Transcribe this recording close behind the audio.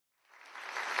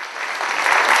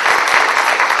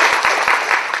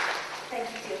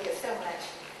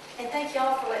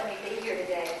y'all for letting me be here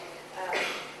today.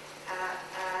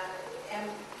 I am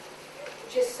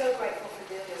just so grateful for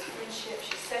this friendship.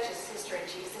 She's such a sister in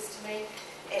Jesus to me.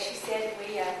 As she said,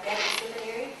 we met in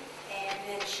seminary, and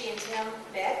then she and Tim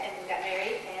met and got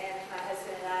married, and my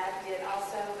husband and I did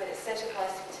also. But it's such a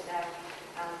blessing to know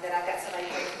that I've got somebody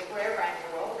from wherever I'm in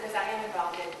the world, because I am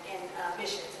involved in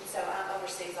missions, and so I'm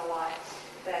overseas a lot.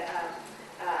 But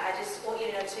I just want you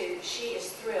to know, too, she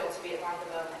is thrilled to be at Martha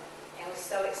Bowman, and was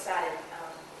so excited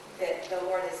that the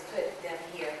Lord has put them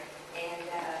here. And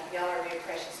y'all are very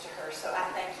precious to her. So I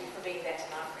thank you for being that to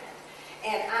my friend.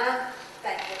 And I'm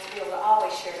thankful to be able to always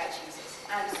share about Jesus.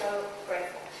 I'm so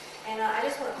grateful. And I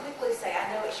just want to quickly say, I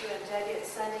know it's UMW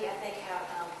Sunday. I think how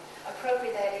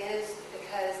appropriate that is,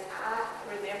 because I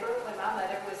remember when my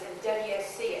mother was in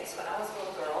WSCS, when I was a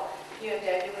little girl.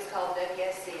 UMW was called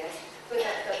WSCS. But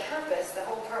the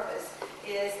whole purpose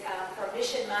is for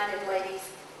mission-minded ladies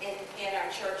in our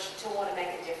church to want to make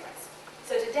a difference.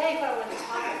 So today what I want to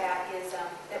talk about is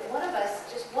that one of us,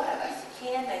 just one of us,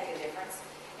 can make a difference,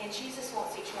 and Jesus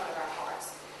wants each one of our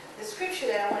hearts. The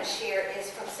scripture that I want to share is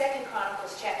from 2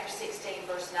 Chronicles chapter 16,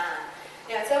 verse 9.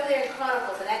 Now, it's over there in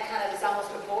Chronicles, and that kind of is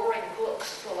almost a boring book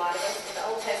to a lot of us in the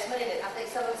Old Testament, and I think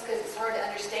some of it's because it's hard to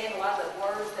understand a lot of the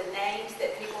words, the names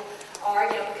that people are,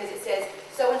 because it says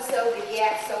so-and-so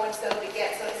begat, so-and-so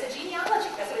begat. So it's a genealogy.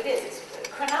 That's what it is. It's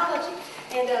chronology.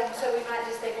 And so we might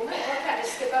just think, well, man, why can't I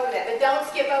just skip over that? But don't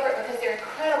skip over it, because there are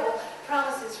incredible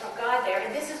promises from God there,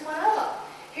 and this is one of them.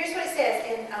 Here's what it says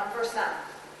in verse 9.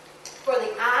 For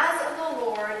the eyes of the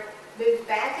Lord move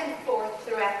back and forth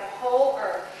throughout the whole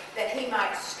earth, that he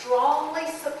might strongly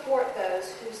support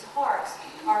those whose hearts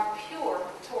are pure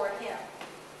toward him.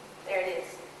 There it is.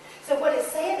 So what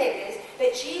it's saying there is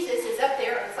that Jesus is up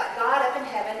there, it's like God up in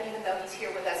heaven, even though he's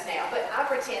here with us now. But I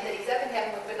pretend that he's up in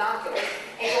heaven with binoculars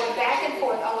and going back and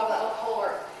forth all over the whole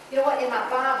earth. You know what? In my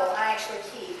Bible, I actually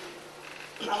keep,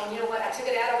 you know what? I took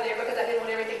it out over there because I didn't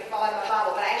want everything to fall out of my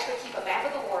Bible. But I actually keep a map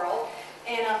of the world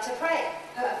and to pray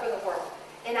for the world.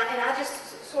 And I just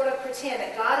sort of pretend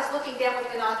that God is looking down with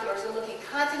binoculars and looking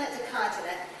continent to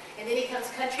continent. And then he comes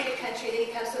country to country. Then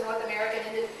he comes to North America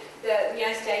and into the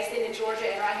United States, then to Georgia,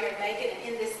 and right here in Macon, and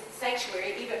in this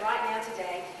sanctuary, even right now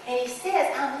today. And he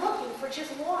says, I'm looking for just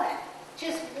one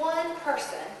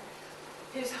person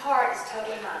whose heart is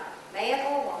totally mine, man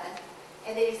or woman.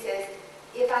 And then he says,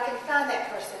 if I can find that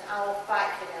person, I will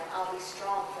fight for them. I'll be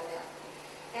strong for them.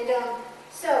 And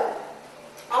so,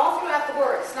 all throughout the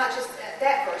Word, it's not just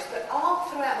that verse, but all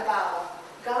throughout the Bible,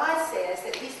 God says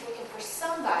that he's looking for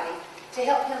somebody to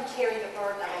help him carry the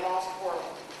burden of a lost world.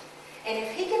 And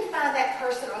if he can find that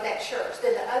person or that church,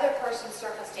 then the other person's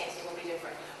circumstances will be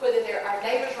different. Whether they're our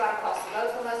neighbors right across the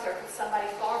road from us or somebody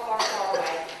far, far, far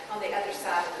away on the other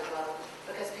side of the globe,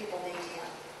 because people need him.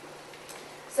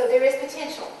 So there is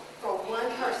potential for one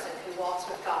person who walks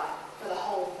with God for the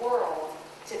whole world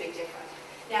to be different.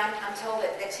 Now, I'm told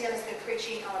that Tim has been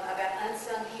preaching on about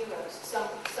unsung heroes, some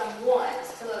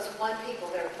of those one people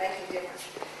that are making a difference.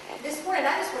 This morning,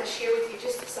 I just want to share with you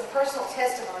just some personal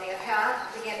testimony of how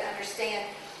I began to understand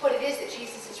what it is that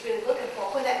Jesus is really looking for.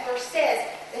 When that verse says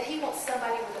that he wants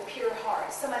somebody with a pure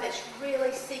heart, somebody that's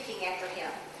really seeking after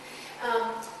him.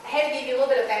 I had to give you a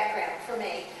little bit of background for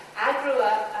me. I grew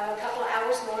up a couple of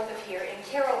hours north of here in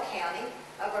Carroll County,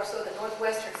 over sort of the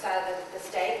northwestern side of the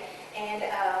state. And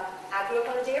I grew up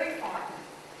on a dairy farm.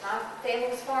 My family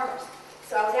was farmers.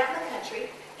 So I was out in the country,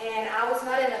 and I was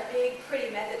not in a big, pretty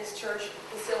Methodist church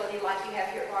facility like you have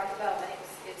here at Martha Bowman.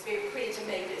 It's very pretty to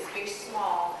me, but it's a very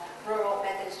small, rural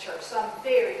Methodist church. So I'm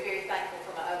very, very thankful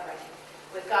for my upbringing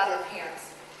with godly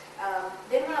parents.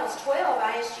 Then when I was 12,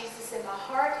 I asked Jesus in my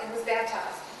heart and was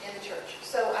baptized in the church.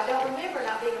 So I don't remember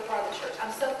not being a part of the church.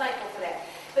 I'm so thankful for that.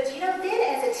 But then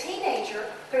as a teenager,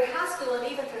 through high school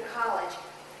and even through college,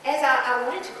 as I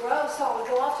wanted to grow, so I would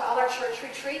go off to all our church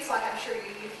retreats, like I'm sure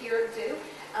you here do,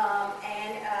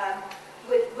 and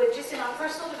would just in my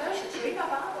personal devotions, read my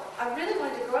Bible. I really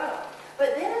wanted to grow.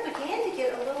 But then I began to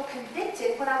get a little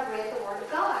convicted when I read the Word of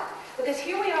God. Because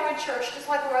here we are in church, just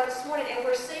like we are this morning, and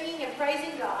we're singing and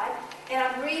praising God, and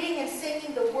I'm reading and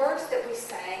singing the words that we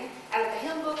sang out of the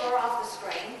hymn book or off the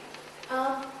screen.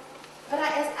 But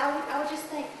I would just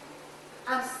think,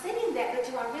 I'm singing that, but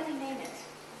do I really mean it?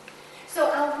 So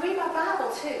I would read my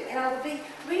Bible too, and I would be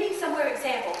reading somewhere,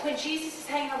 example, when Jesus is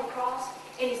hanging on the cross,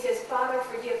 and he says, Father,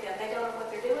 forgive them. They don't know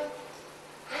what they're doing.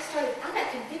 I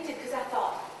got convicted because I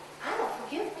thought, I don't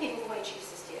forgive people the way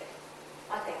Jesus did.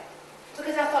 Like that.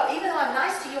 Because I thought, even though I'm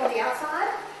nice to you on the outside,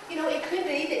 it could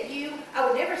be that I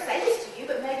would never say this to you,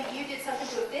 but maybe you did something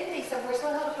to offend me somewhere,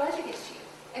 so I held a grudge against you.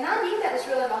 And I knew that was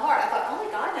real in my heart. I thought, only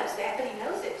God knows that, but he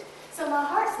knows it. So my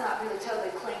heart's not really totally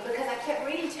clean because I kept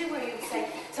reading too where he would say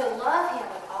to love him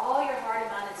with all your heart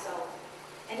and mind and soul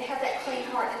and to have that clean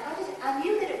heart. And I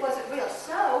knew that it wasn't real.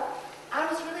 So I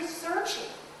was really searching,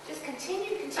 just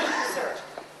continue to search.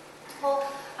 Well,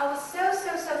 I was so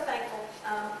thankful.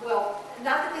 Well,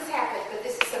 not that this happened, but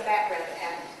this is some background that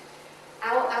happened.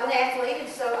 I'm an athlete, and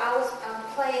so I was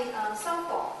playing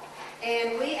softball.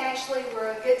 And we actually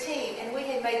were a good team, and we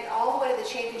had made it all the way to the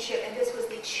championship, and this was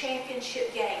the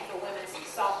championship game for women's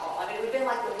softball. I mean, it would have been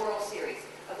like the World Series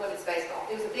of women's baseball.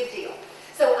 It was a big deal.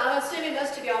 So I'm assuming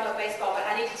most of y'all know baseball, but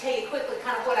I need to tell you quickly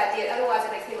kind of what I did, otherwise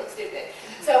it makes me look stupid.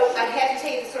 So I have to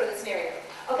tell you the scenario.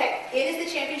 Okay, it is the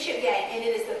championship game, and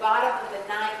it is the bottom of the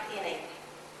 9th inning.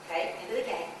 Okay, end of the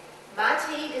game. My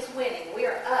team is winning. We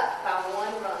are up by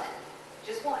 1 run.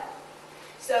 Just 1.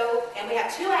 So, and we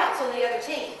have 2 outs on the other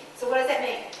team. So what does that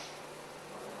mean?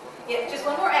 Yeah, just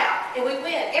 1 more out, and we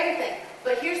win everything.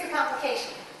 But here's the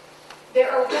complication.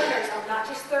 There are runners on not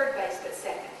just third base, but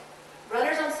second.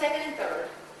 Runners on second and third,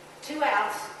 2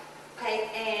 outs, okay,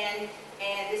 and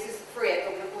this is Fred,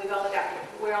 but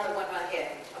we're only 1 run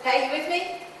ahead. Okay, you with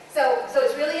me? So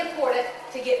it's really important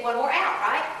to get 1 more out,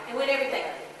 right? And win everything.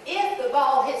 If the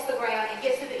ball hits the ground and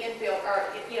gets to the infield, or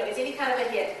it's any kind of a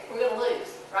hit, we're going to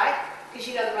lose, right? Because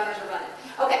the runners are running.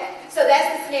 Okay, so that's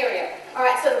the scenario. All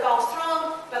right, so the ball's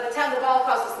thrown. By the time the ball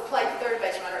crosses the plate, the third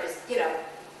base runner is,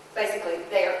 basically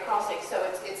there crossing. So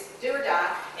it's do or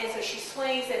die. And so she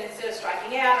swings, and instead of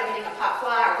striking out or hitting a pop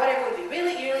fly or whatever would be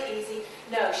really, really easy,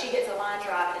 no, she hits a line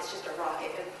drive, and it's just a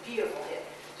rocket, a beautiful hit.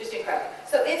 Just incredible.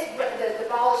 So the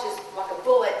ball is just like a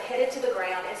bullet headed to the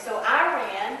ground. And so I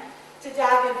ran to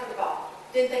dive in for the ball.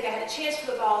 Didn't think I had a chance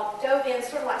for the ball. Dove in,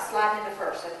 sort of like sliding into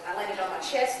first. I landed on my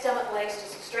chest, stomach, legs,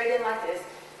 just straight in like this.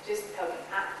 Just hoping.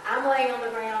 I'm laying on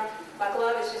the ground. My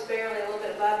glove is just barely a little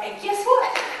bit above. And guess what?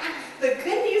 The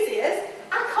good news is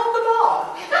I caught the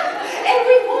ball. And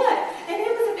we won. And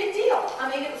it was a big deal. I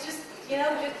mean, it was just,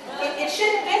 it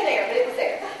shouldn't have been there, but it was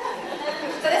there.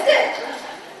 So that's it.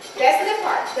 That's the good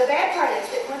part. The bad part is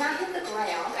that when I hit the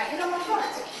ground, I hit on my front,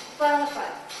 flat on the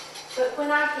front. But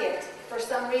when I hit, for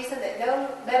some reason that no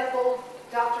medical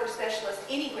doctor or specialist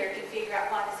anywhere could figure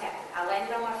out why this happened, I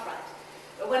landed on my front.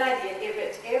 But when I did, it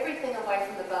ripped everything away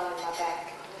from the bone in my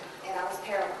back, and I was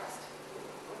paralyzed.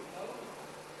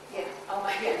 Yeah, oh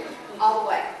my God, all the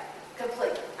way,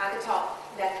 completely. I could talk,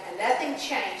 and nothing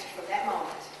changed from that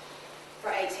moment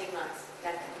for 18 months,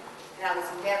 nothing. And I was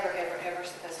never, ever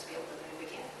supposed to be able to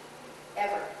move again,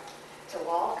 ever. To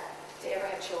walk, to ever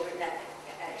have children, nothing.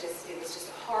 It was just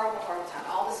a horrible time.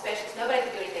 All the specialists, nobody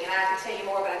could do anything, and I could tell you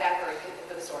more, but I got to hurry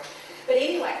for the story. But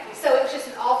anyway, so it was just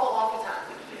an awful time.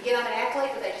 Again, I'm an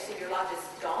athlete, but they just said your life is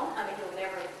gone. I mean, you'll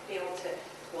never be able to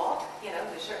walk,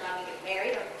 there's certainly not going to get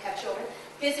married or have children.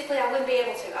 Physically, I wouldn't be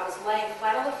able to. I was laying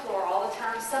flat on the floor all the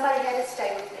time. Somebody had to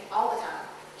stay with me all the time,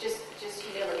 just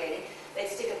humiliating. They'd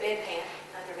stick a bedpan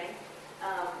under me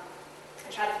and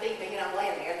try to feed me, I'm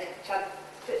laying there. They'd try to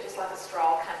put just like a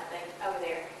straw kind of thing over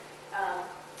there.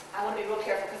 I want to be real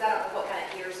careful because I don't know what kind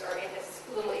of ears are in this,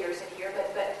 little ears in here,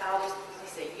 but I'll just, let me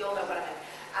see, you'll know what I mean.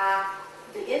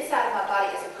 The inside of my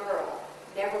body as a girl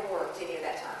never worked any of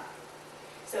that time.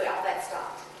 So all that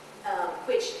stopped,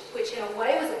 which in a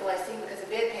way was a blessing because the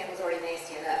bedpan was already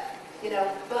nasty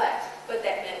enough, but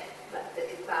that meant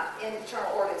my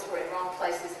internal organs were in wrong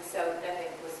places, and so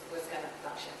nothing was going to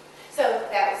function. So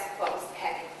that was what was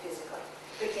happening physically.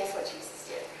 But guess what Jesus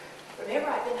did?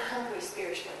 Remember, I've been hungry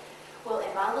spiritually. Well,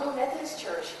 in my little Methodist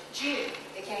church,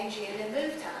 it came June and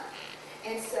move time.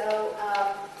 And so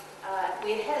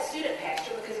we had a student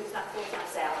pastor because it was not full-time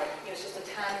salary. It was just a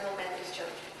tiny little Methodist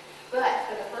church. But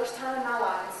for the first time in my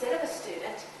life, instead of a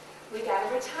student, we got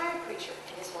a retired preacher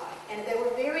and his wife. And they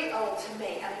were very old to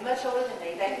me. I mean, much older than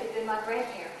me. They could have been my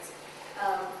grandparents.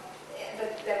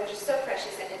 But they were just so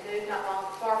precious and had moved not long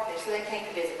far from there, so they came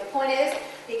to visit. The point is,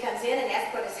 he comes in and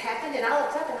asks what has happened, and I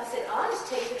looked up and I said, I'll just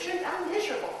tell you the truth, I'm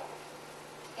miserable.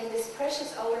 And this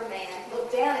precious older man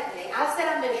looked down at me. I said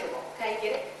I'm miserable. Okay,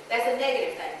 get it? That's a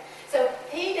negative thing. So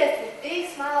he does this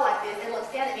big smile like this and looks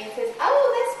down at me and says, oh,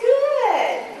 that's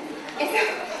good. And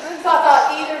so I thought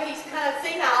either he's kind of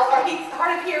senile or he's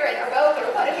hard of hearing or both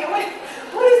or what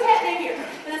is happening here?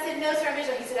 And I said, no, sir, I'm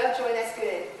miserable. He said, oh, Joy, that's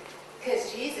good. Because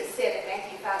Jesus said in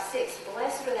Matthew 5:6,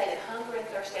 blessed are they that hunger and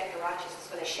thirst after righteousness,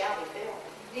 for they shall be filled.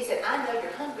 And he said, I know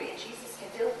you're hungry and Jesus can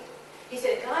fill you. He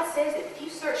said, God says that if you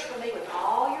search for me with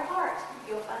all your heart,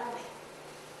 you'll find me.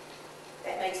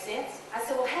 That makes sense? I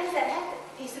said, well, how does that happen?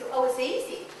 He said, oh, it's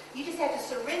easy. You just have to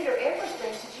surrender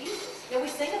everything to Jesus. We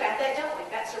sing about that, don't we?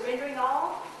 About surrendering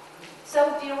all.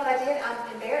 So, do you know what I did? I'm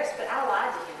embarrassed, but I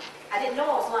lied to him. I didn't know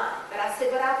I was lying, but I said,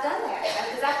 but I've done that.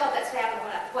 Because I thought that's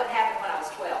what happened when I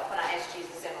was 12, when I asked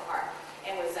Jesus in my heart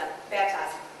and was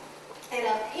baptized. And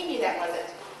he knew that wasn't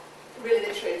really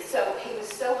the truth. So he was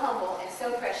so humble and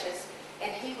so precious,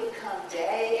 and he would come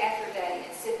day after day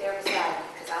and sit there beside me,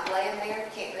 because I'm laying there,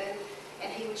 can't move,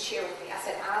 and he would share with me. I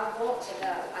said, I want to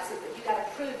know. I said, but you got to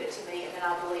prove it to me, and then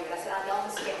I'll believe it. I said, I know I'm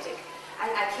a skeptic.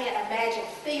 I can't imagine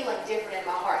feeling different in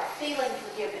my heart, feeling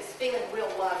forgiveness, feeling real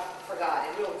love for God,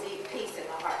 and real deep peace in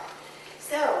my heart.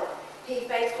 So he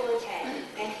faithfully came,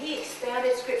 and he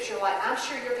expounded Scripture like I'm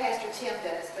sure your Pastor Tim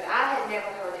does, but I had never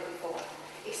heard it before.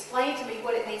 Explained to me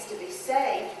what it means to be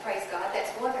saved, praise God,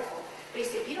 that's wonderful. But he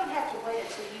said, you don't have to wait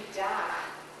until you die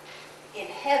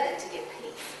in heaven to get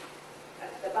peace.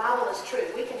 The Bible is true.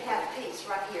 We can have peace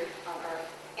right here on earth.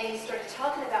 And he started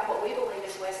talking about what we believe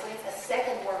as Wesleyans, a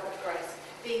second work of grace,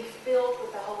 being filled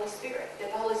with the Holy Spirit. The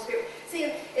Holy Spirit.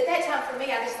 See, at that time for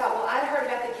me, I just thought, well, I'd heard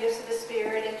about the gifts of the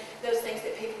Spirit and those things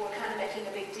that people were kind of making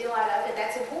a big deal out of, and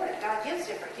that's important. God gives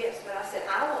different gifts. But I said,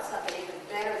 I want something even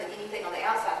better than anything on the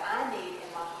outside. I need in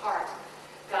my heart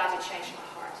God to change my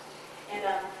heart. And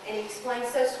he explained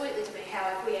so sweetly to me how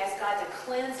if we ask God to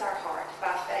cleanse our heart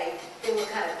by faith, then we're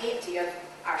kind of empty of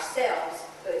ourselves,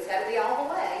 but it's got to be all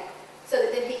the way, so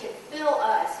that then he can fill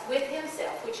us with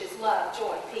himself, which is love,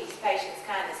 joy, peace, patience,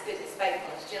 kindness, goodness,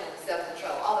 faithfulness, gentleness,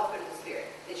 self-control, all the fruit of the Spirit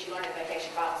that you learn in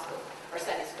Vacation Bible School or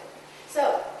Sunday School.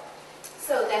 So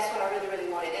that's what I really, really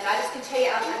wanted. And I just can tell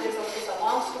you, it's a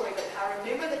long story, but I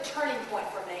remember the turning point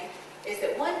for me is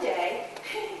that one day,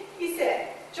 he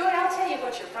said, Joy, I'll tell you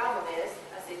what your problem is.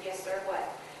 I said, yes, sir, what?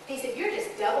 He said, you're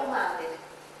just double-minded.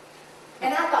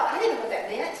 And I thought, I didn't know what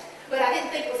that meant. But I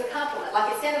didn't think it was a compliment.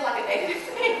 Like, it sounded like a negative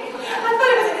thing. I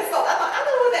thought it was an insult. I thought, I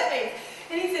don't know what that means.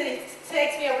 And he said, he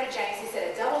takes me over to James. He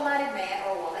said, a double-minded man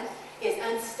or woman is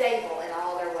unstable in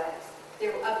all their ways.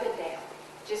 They're up and down,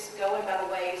 just going by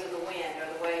the waves of the wind or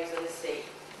the waves of the sea.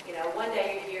 You know, one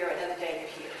day you're here, another day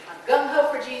you're here. I'm gung-ho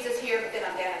for Jesus here, but then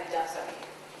I'm down in the dumps over here.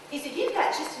 He said, you've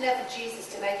got just enough of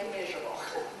Jesus to make you miserable.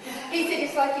 He said,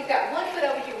 it's like you've got one foot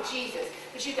over here with Jesus,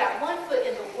 but you've got one foot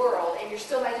in the world, and you're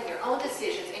still making your own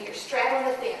decisions, and you're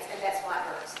straddling the fence, and that's why it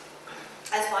hurts.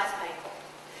 That's why it's painful.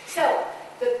 So,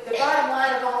 the bottom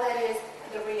line of all that is,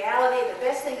 the reality, the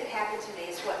best thing that happened to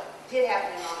me is what did happen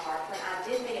in my heart. When I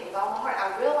did mean it with all my heart,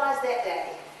 I realized that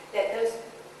day, that those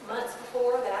months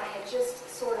before, that I had just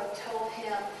sort of told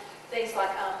him things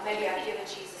like, maybe I've given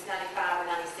Jesus 95 or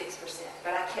 96%,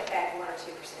 but I kept back 1 or 2%.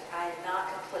 I had not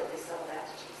completely sold out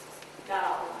to Jesus. Not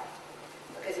all the way.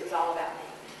 Because it was all about me.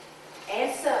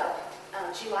 And so,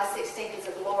 July 16th is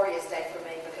a glorious day for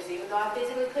me, because even though I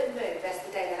physically couldn't move, that's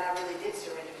the day that I really did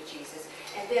surrender to Jesus.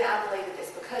 And then I believe that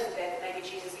it's because of that maybe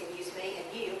Jesus can use me and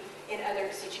you in other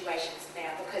situations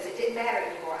now, because it didn't matter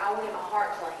anymore. I wanted my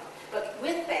heart clean. But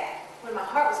with that, when my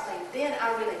heart was clean, then I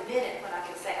really meant it when I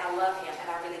could say I love him and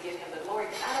I really give him the glory.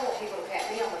 Because I don't want people to pat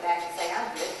me on the back and say I'm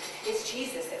good. It's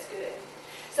Jesus that's good.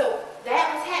 So that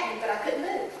was happening, but I couldn't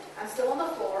move. I'm still on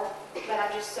the floor, but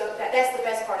I'm just so, that's the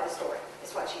best part of the story.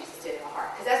 It's what Jesus did in my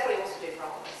heart. Because that's what he wants to do for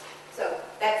all of us. So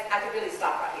I could really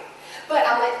stop right here. But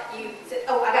I'll let you,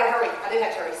 I gotta hurry. I do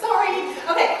have to hurry. Sorry.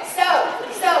 Okay, so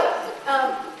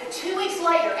 2 weeks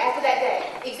later, after that day,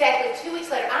 exactly 2 weeks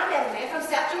later, I met a man from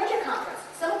South Georgia Conference.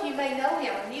 Some of you may know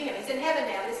him or knew him. He's in heaven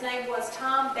now. His name was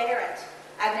Tom Barrett.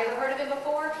 I've never heard of him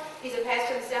before. He's a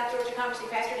pastor in the South Georgia Conference. He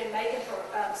pastored in Macon for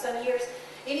some years.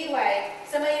 Anyway,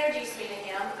 somebody introduced me to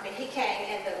him. I mean, he came,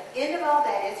 and the end of all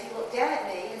that is he looked down at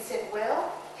me and said,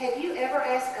 well, have you ever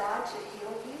asked God to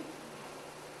heal you?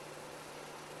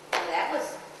 And that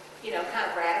was,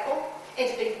 kind of radical. And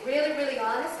to be really, really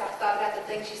honest, I've thought about the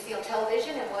things you see on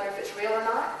television and wonder if it's real or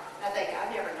not. I think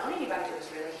I've never known anybody who was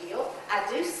really healed. I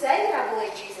do say that I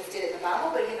believe Jesus did it in the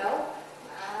Bible, but I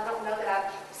don't know that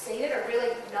I've seen it or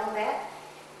really known that.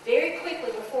 Very quickly,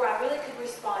 before I really could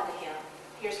respond to him,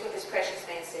 here's what this precious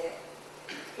man said.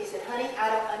 He said, honey, I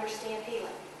don't understand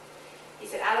healing. He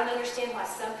said, I don't understand why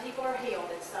some people are healed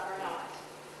and some are not.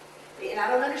 And I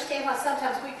don't understand why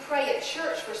sometimes we pray at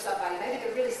church for somebody. Maybe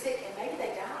they're really sick and maybe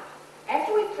they die.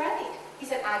 After we prayed, he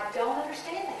said, I don't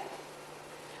understand that.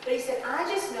 But he said, I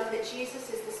just know that Jesus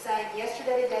is the same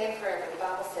yesterday, today, and forever. The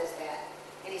Bible says that.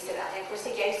 And he said, and of course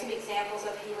he gave some examples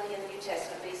of healing in the New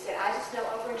Testament. But he said, I just know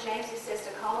over in James it says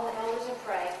to call on the elders and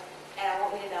pray. And I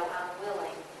want you to know I'm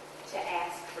willing to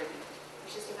ask for you.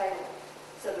 It's just available.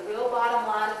 So the real bottom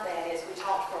line of that is we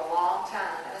talked for a long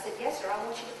time. And I said, yes, sir, I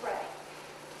want you to pray.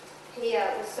 He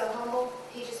was so humble.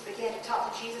 He just began to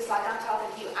talk to Jesus like I'm talking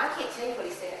to you. I can't tell you what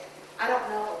he said. I don't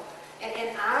know. And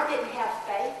I didn't have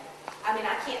faith. I I mean,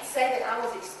 I can't say that I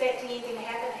was expecting anything to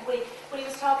happen. When he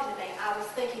was talking to me, I was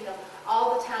thinking of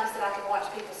all the times that I could watch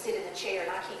people sit in the chair,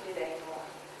 and I can't do that anymore.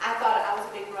 I thought I was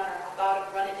a big runner. I thought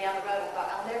of running down the road. I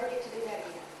thought, I'll never get to do that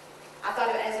again. I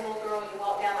thought of it as a little girl, you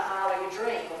walk down the aisle, or your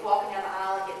dream of walking down the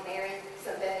aisle and getting married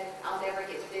someday. I'll never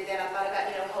get to do that. I thought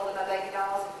about, holding my baby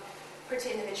dolls and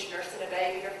pretending that you're nursing a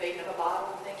baby or feeding them a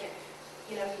bottle and thinking,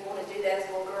 you want to do that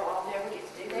as a little girl. I'll never get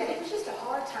to do that. It was just a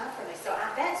hard time for me. So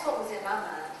that's what was in my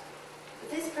mind. But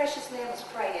this precious man was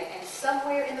praying, and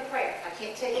somewhere in the prayer, I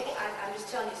can't tell you, I'm just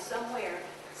telling you, somewhere,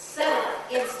 suddenly,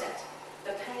 instant,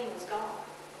 the pain was gone.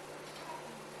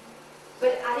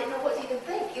 But I didn't know what to even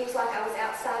think. It was like I was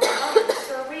outside my body. It was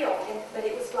surreal, but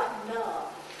it was like numb,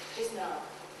 just numb.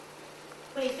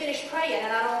 When he finished praying,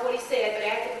 and I don't know what he said, but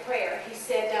after the prayer, he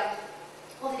said,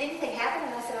 well, did anything happen?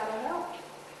 And I said, I don't know.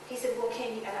 He said, well,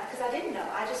 can you, because I didn't know.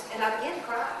 And I began to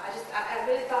cry. I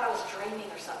really thought I was dreaming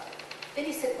or something. Then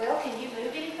he said, well, can you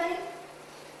move anything?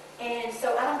 And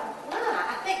so I don't know why.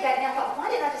 I think back now, I thought,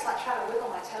 why didn't I just try to wiggle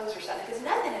my toes or something? Because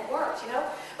nothing had worked,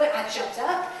 But I jumped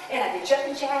up, and I did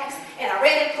jumping jacks, and I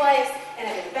ran in place, and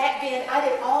I did a back bend. I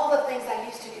did all the things I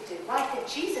used to do. Right then,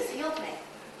 Jesus healed me.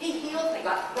 He healed me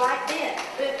right then.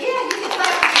 But yeah, you can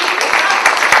clap for Jesus.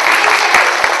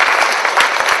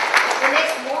 The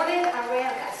next morning,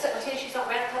 I set my tennis shoes on,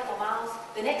 ran a couple of miles.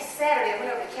 The next Saturday, I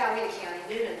went over to Coweta County,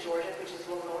 Newnan, Georgia, which is a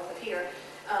little north of here,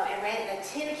 and ran a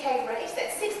 10K race.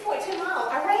 That's 6.2 miles.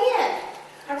 I ran.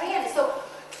 So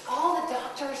all the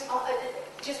doctors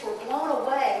just were blown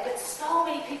away, but so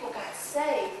many people got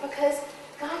saved because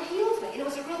God healed me. And it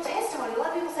was a real testimony. A lot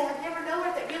of people say, I've never known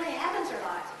if that really happens or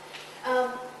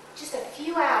not. Just a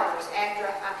few hours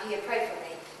after he had prayed for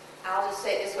me, I'll just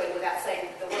say it this way without saying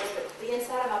the words, but the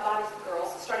inside of my body,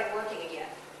 girls, started working again.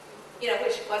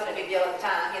 Which wasn't a big deal at the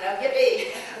time,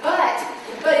 yippee.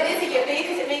 But it is a yippee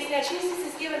because it means now Jesus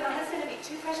has given my husband and me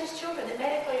 2 precious children that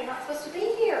medically are not supposed to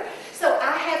be here. So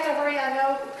I have to hurry, I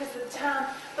know, because of the time.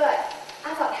 But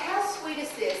I thought, how sweet is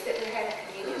this that we're having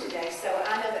communion today? So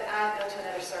I know that I go to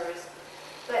another service.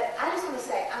 But I just want to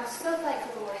say, I'm so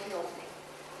thankful the Lord healed me.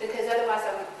 Because otherwise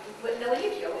I wouldn't know any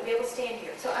of you. I wouldn't be able to stand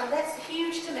here. So that's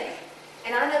huge to me.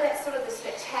 And I know that's sort of the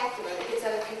spectacular that gets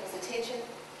other people's attention.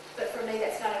 But for me,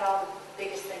 that's not at all the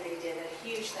biggest thing that he did. And a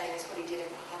huge thing is what he did in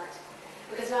my heart.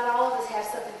 Because not all of us have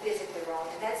something physically wrong.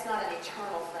 And that's not an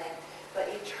eternal thing. But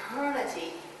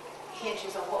eternity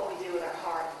hinges on what we do with our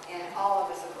heart. And all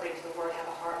of us, according to the Word, have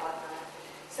a heart like mine.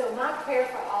 So my prayer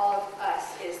for all of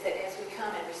us is that as we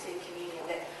come and receive communion,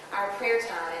 that our prayer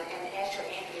time, and Esther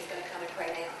Anthony is going to come and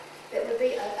pray now, that would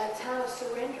be a time of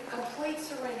surrender, complete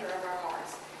surrender of our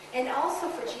hearts. And also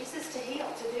for Jesus to heal,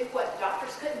 to do what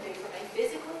doctors couldn't do for me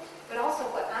physically, but also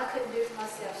what I couldn't do for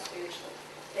myself spiritually.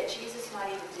 That Jesus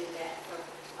might even do that for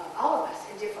all of us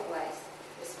in different ways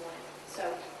this morning. So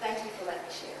thank you for letting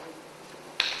me share.